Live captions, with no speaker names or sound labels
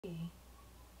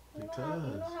You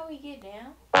know how we get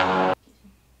down?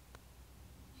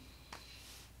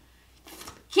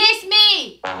 Kiss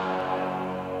me!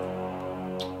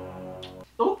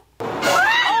 Oh!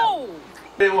 Oh!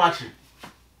 Been watching.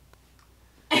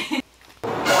 Oh!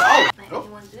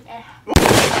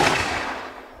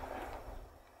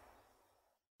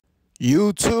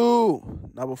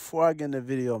 YouTube. Now before I get in the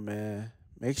video, man,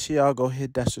 make sure y'all go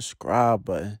hit that subscribe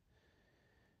button.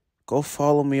 Go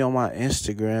follow me on my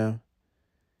Instagram.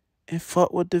 And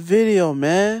fuck with the video,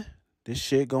 man. This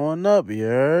shit going up, you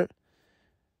heard?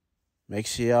 Make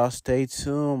sure y'all stay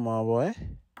tuned, my boy.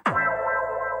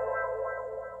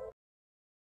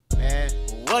 Man,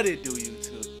 what it do,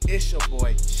 YouTube? It's your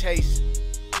boy, Chase.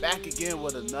 Back again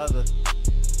with another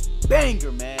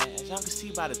banger, man. As y'all can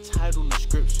see by the title and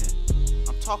description,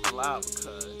 I'm talking loud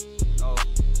because, you know,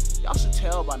 y'all should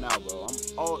tell by now, bro.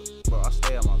 I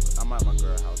stay at I'm at my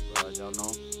girl house, bro. As y'all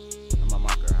know, I'm at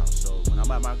my girl house. So when I'm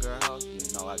at my girl house, you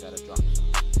know I gotta drop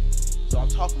something. So I'm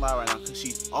talking loud right now because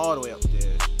she's all the way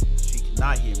upstairs. She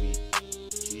cannot hear me.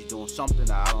 She's doing something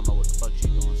that I don't know what the fuck she's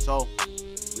doing. So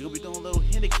we're gonna be doing a little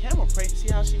hidden camera prank to see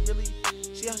how she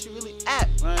really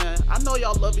act, man. I know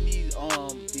y'all loving these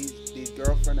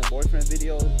girlfriend and boyfriend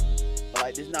videos, but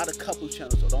like, this not a couple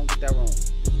channel, so don't get that wrong.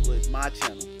 This is my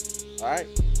channel, all right?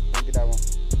 Don't get that wrong.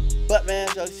 But man,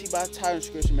 as y'all can see by the title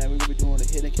description, man, we're gonna be doing a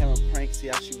hidden camera prank, see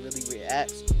how she really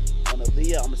reacts. On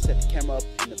Aaliyah, I'm gonna set the camera up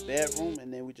in the bedroom,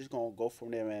 and then we just gonna go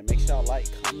from there, man. Make sure y'all like,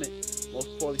 comment, most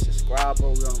importantly subscribe, bro.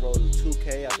 We're on the road to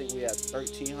 2K. I think we have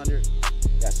 1,300.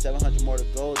 Got 700 more to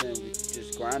go. Then we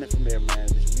just grinding from there, man.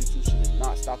 This YouTube shit is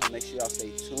not stopping. Make sure y'all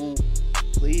stay tuned,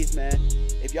 please, man.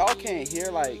 If y'all can't hear,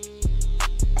 like,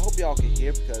 I hope y'all can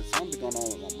hear because something going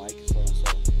on with my mic and so on. So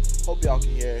hope y'all can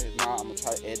hear. If not, I'm gonna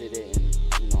try to edit it and,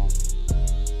 you know,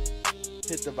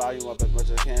 hit the volume up as much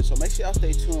as I can. So make sure y'all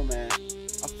stay tuned, man.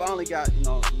 I finally got, you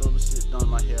know, a little shit done in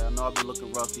my hair. I know I've been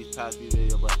looking rough these past few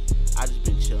videos, but I just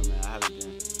been chilling, man. I haven't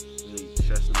been really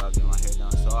stressing about getting my hair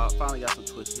done. So I finally got some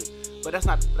twist shit. But that's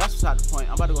beside the point.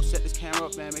 I'm about to go set this camera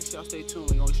up, man. Make sure y'all stay tuned.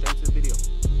 We're gonna get straight into the video.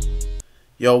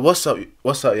 Yo, what's up,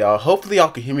 y'all? Hopefully y'all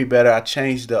can hear me better. I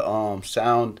changed the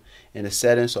sound in the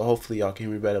settings, so hopefully y'all can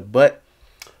hear me better. But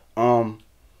I'm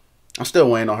still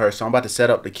waiting on her, so I'm about to set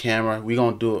up the camera. I'm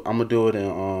gonna do it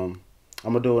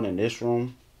in this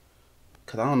room.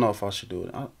 Cause I don't know if I should do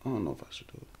it. I don't know if I should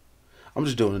do it. I'm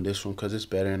just doing it in this room because it's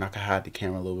better and I can hide the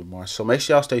camera a little bit more. So make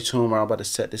sure y'all stay tuned. I'm about to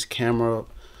set this camera up.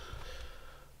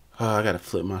 I gotta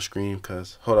flip my screen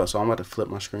because hold up. So I'm about to flip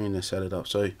my screen and set it up.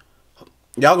 So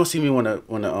y'all gonna see me when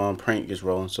the prank gets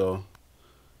rolling. So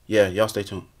yeah, y'all stay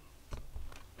tuned.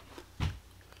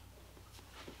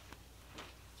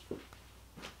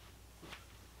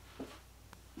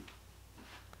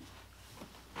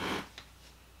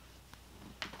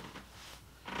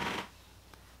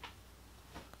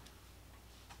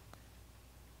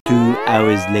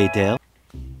 Hours later.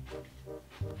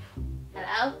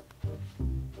 Hello?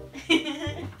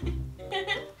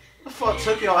 The fuck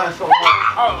took your ass so long?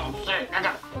 Oh shit,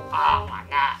 oh my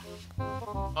god.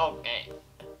 Okay.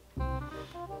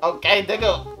 Okay,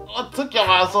 nigga. What took your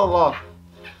ass so long?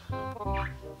 Huh?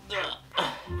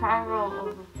 Try to roll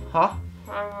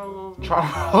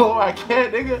over. I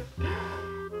can't, nigga.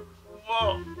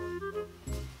 Whoa.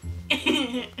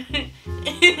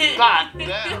 God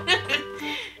damn.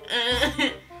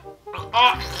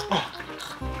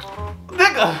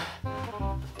 Nigga.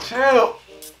 Chill.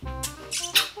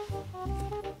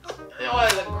 Your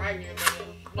ass a crazy, nigga.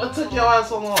 What took your ass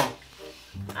so long?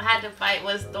 I had to fight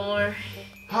with Storm.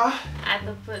 Huh? I had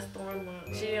to put Storm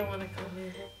on. She didn't want to come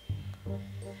in.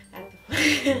 I had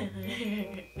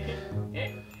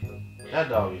to That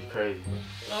dog is crazy.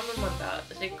 I remember my dog.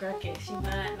 She cracking. She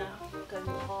mad now. Cause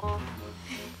I'm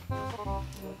gonna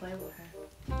play with her.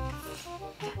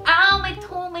 Oh, my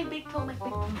toe, my big toe, my big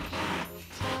toe.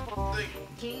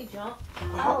 Can you jump?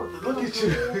 Oh, look at you.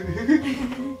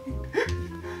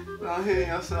 Not hitting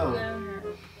yourself.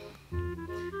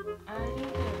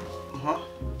 Huh?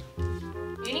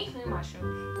 You need to clean my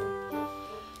shoes.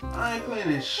 I ain't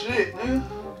cleaning shit, nigga.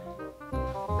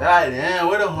 God damn,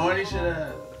 where the horny shit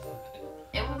at?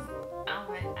 It was. I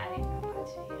didn't watch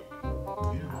it yet.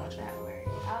 You didn't watch it? I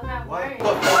was at work. Why? I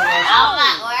was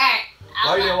at work.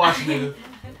 Why you didn't watch it, nigga?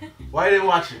 Why you didn't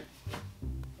watch it?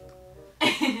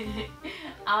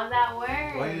 I was at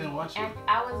work. Why you didn't watch it?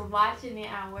 I was watching it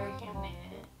at work and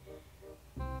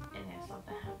then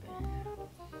something happened.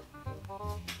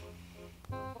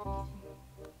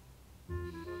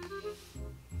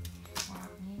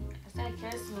 I said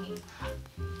kiss me.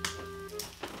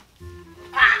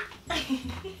 Ah!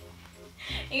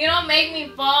 You don't make me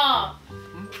fall.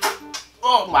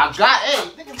 Oh my God, hey,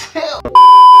 nigga, tell.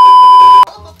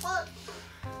 What the fuck?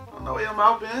 I don't know where your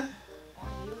mouth been.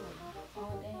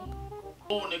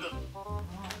 Oh, nigga.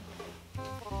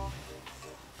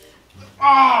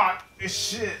 Ah, this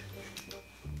shit.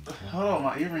 Hold on,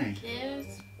 my earring.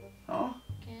 Kiss. Huh?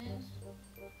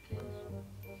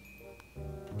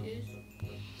 Kiss.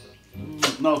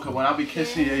 No, cause when I be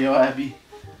kissing you, yo, I be.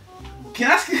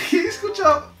 Can you scoot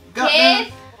your goddamn?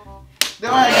 Kiss. Yo,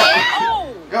 I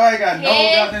ain't got no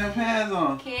goddamn pants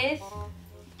on. Kiss.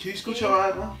 Can you scoot your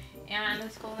eye down? Yeah,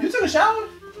 let's go. You took a shower?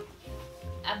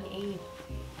 I bathed.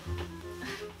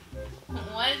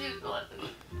 What is you going through?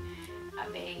 I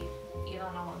bathed. You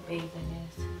don't know what bathing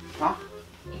is. Huh?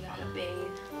 You gotta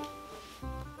bathe.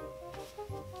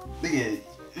 Nigga.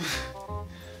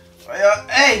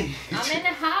 Hey! I'm in the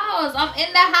house. I'm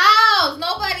in the house.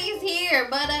 Nobody's here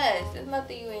but us. There's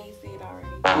nothing you ain't seen already.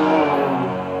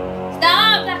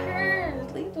 Stop. That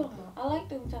hurts. Leave them. I like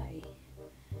them tight.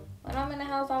 When I'm in the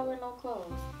house, I wear no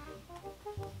clothes.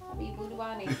 I be booty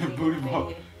body. Booty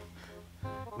ball.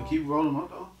 We keep rolling them up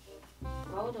though.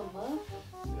 Roll them up?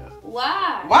 Yeah.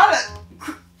 Why? Why that?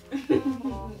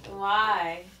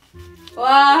 Why?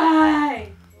 Why?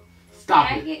 Stop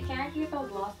Can it. I get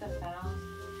those lost and found?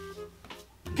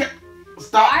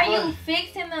 Stop. Why are you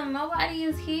fixing them? Nobody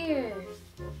is here.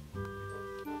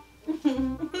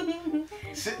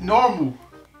 Sit normal.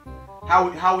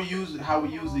 How we usually.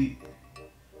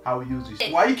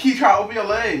 Why you keep trying to open your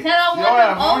legs? Cause I want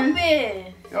them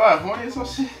open. Yo, I horny or some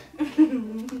shit?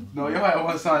 No, yo, I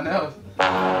want something else.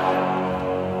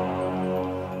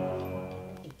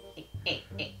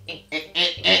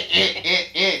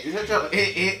 Is that your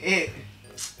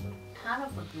How the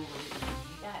fuck you want to be?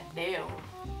 God damn.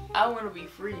 I want to be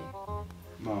free.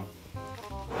 No.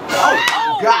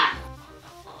 Oh, God.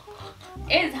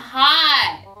 It's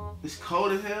hot. It's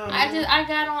cold as hell. I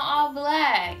got on all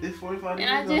black. It's 45 And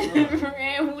I degrees. just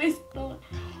ran with stuff.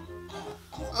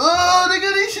 Oh,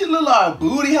 nigga, these shit look like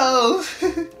booty hoes. I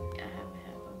haven't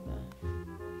had them done.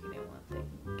 Give me 1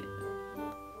 second to get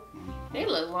them. They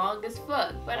look long as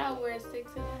fuck, but I wear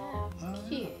 6.5.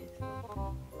 Shit.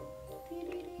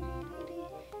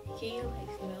 Can you like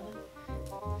smell it?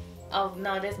 Oh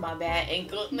no, that's my bad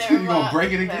ankle. Never mind. You gonna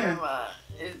break it again? Never mind.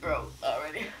 It's broke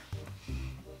already.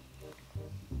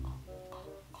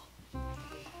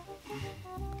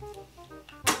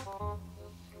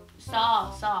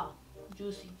 Saw.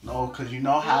 Juicy. No, cause you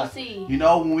know how. Juicy. You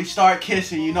know when we start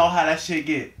kissing, you know how that shit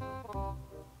get.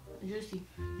 Juicy.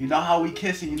 You know how we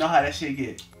kissing, you know how that shit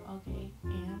get. Okay,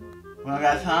 yeah. We don't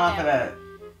got time for that.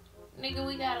 Nigga,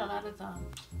 we got a lot of time.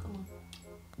 Come on.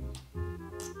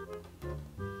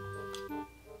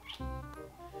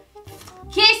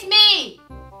 Kiss me!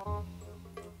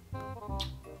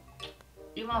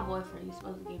 You're my boyfriend. You're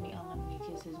supposed to give me unlimited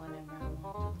kisses whenever I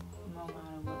want to. No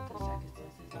matter what the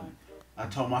circumstances are. I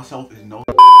told myself it's no.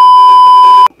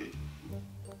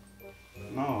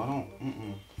 No, I don't.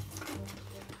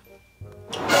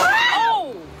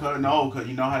 No, cause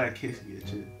you know how that kiss get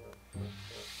too.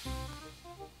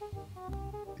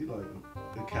 You like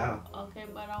the cow. Okay,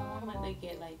 but I want my to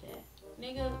get like that.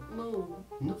 Nigga, move.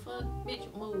 The fuck? Bitch,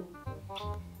 move.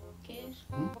 Kiss.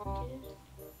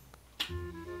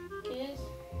 Kiss.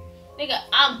 Nigga,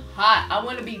 I'm hot. I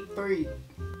want to be free.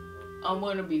 I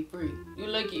want to be free. You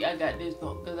lucky I got this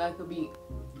one, cause I could be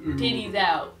titties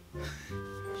out.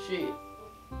 Shit.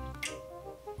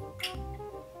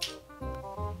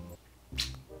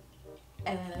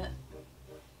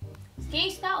 Can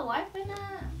you stop wiping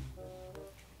that?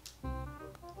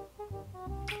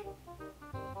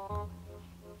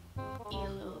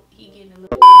 He getting a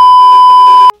little.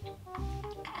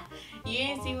 You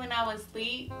didn't see when I was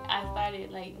asleep, I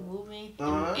started like moving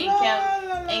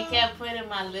and kept putting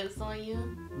my lips on you.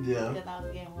 Yeah. Because I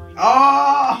was getting horny.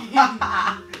 Oh!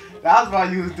 That's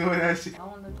why you was doing that shit. I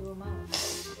want to do them out.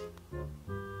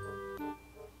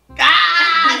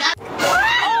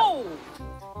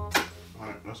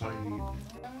 Alright, that's all you need.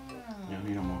 You don't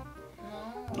need no more.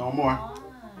 No more.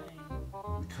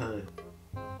 Why? Because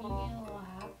You getting a little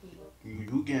happy.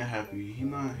 you getting happy. He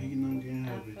not getting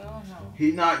happy. I feel him.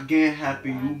 He not getting happy,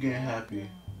 you getting happy.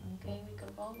 Okay, we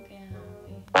could both get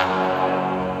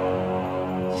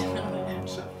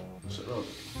Shut up.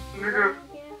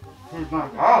 happy. He's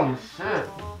like, oh shit.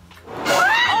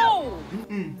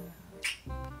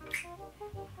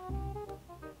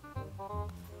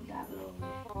 Got a little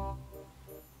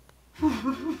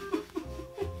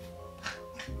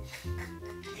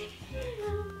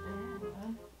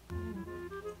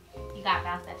You gotta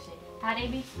bounce that shit. How they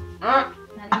be? How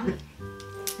they be?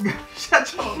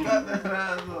 Shut your goddamn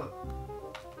ass up.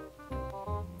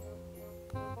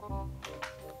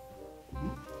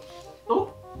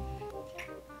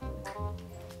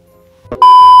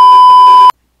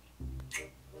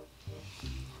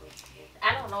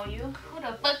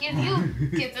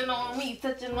 on me,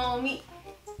 touching on me,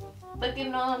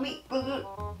 looking on me.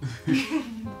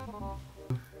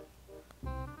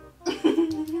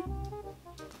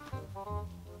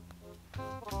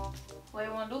 What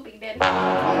you wanna do, Big Daddy? What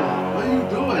are you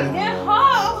doing? It's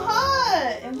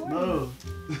hot. No.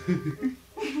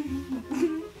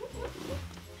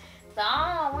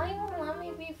 Stop. Why you wanna let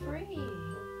me be free?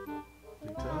 You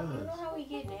know how we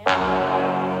get down.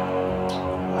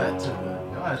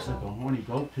 Y'all took a horny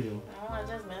goat pill. Oh, I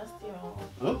just messed you up.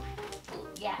 Oh.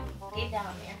 Yeah, get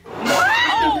down there.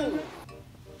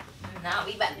 Now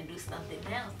we about to do something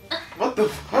else. What the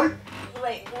fuck?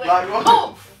 Wait. Like, what?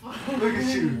 Oh! Look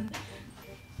at you.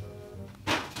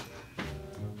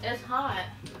 It's hot.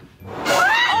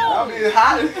 Y'all being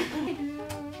hot.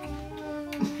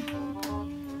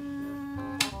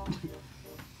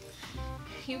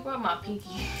 You broke my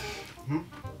pinky. Hmm?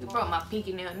 You broke my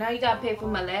pinky nail. Now you gotta pay for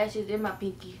my lashes and my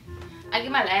pinky. I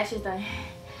get my lashes done.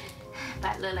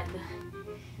 But I look like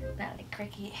a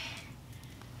cricket.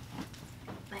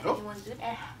 Like, Oh. you wanna do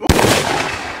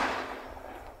that?